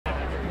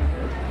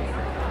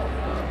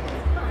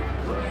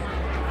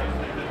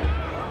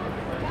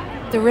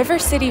The River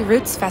City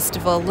Roots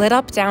Festival lit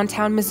up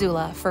downtown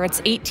Missoula for its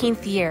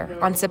 18th year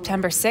on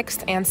September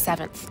 6th and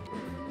 7th.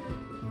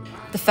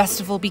 The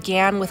festival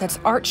began with its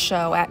art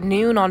show at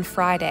noon on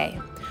Friday.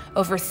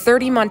 Over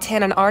 30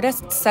 Montanan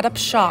artists set up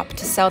shop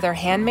to sell their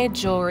handmade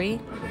jewelry,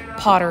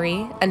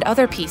 pottery, and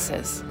other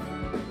pieces.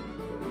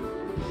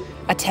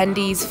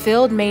 Attendees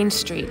filled Main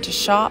Street to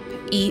shop,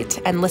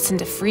 eat, and listen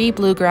to free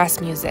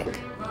bluegrass music.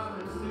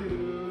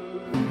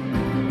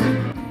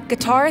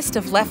 Guitarist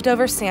of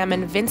Leftover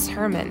Salmon Vince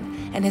Herman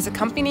and his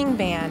accompanying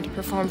band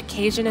performed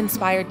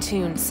Cajun-inspired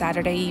tunes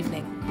Saturday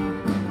evening.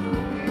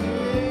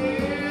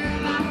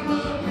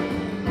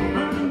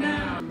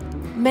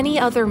 Many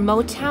other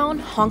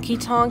Motown,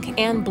 honky-tonk,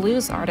 and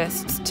blues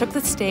artists took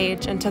the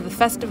stage until the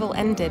festival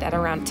ended at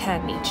around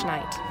 10 each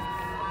night.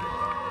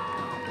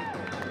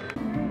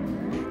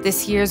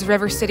 This year's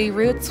River City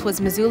Roots was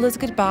Missoula's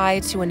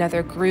goodbye to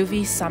another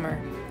groovy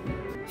summer.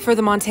 For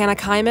the Montana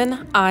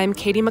Kaimin, I'm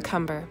Katy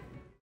McCumber.